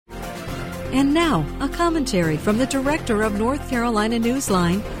And now, a commentary from the director of North Carolina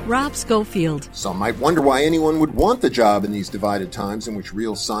Newsline, Rob Schofield. Some might wonder why anyone would want the job in these divided times in which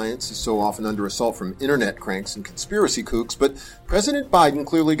real science is so often under assault from internet cranks and conspiracy kooks, but President Biden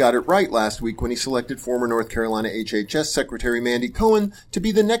clearly got it right last week when he selected former North Carolina HHS Secretary Mandy Cohen to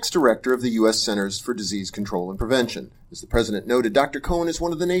be the next director of the U.S. Centers for Disease Control and Prevention. As the president noted, Dr. Cohen is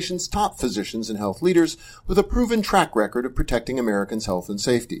one of the nation's top physicians and health leaders with a proven track record of protecting Americans' health and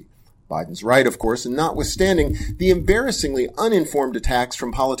safety. Biden's right, of course, and notwithstanding the embarrassingly uninformed attacks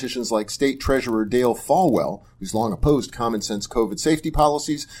from politicians like State Treasurer Dale Folwell, who's long opposed common-sense COVID safety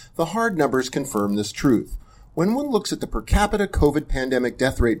policies, the hard numbers confirm this truth. When one looks at the per capita COVID pandemic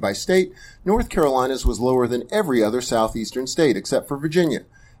death rate by state, North Carolina's was lower than every other southeastern state except for Virginia,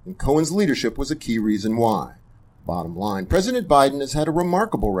 and Cohen's leadership was a key reason why. Bottom line, President Biden has had a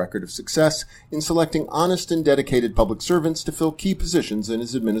remarkable record of success in selecting honest and dedicated public servants to fill key positions in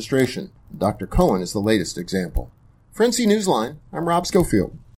his administration. Dr. Cohen is the latest example. For NC Newsline, I'm Rob Schofield.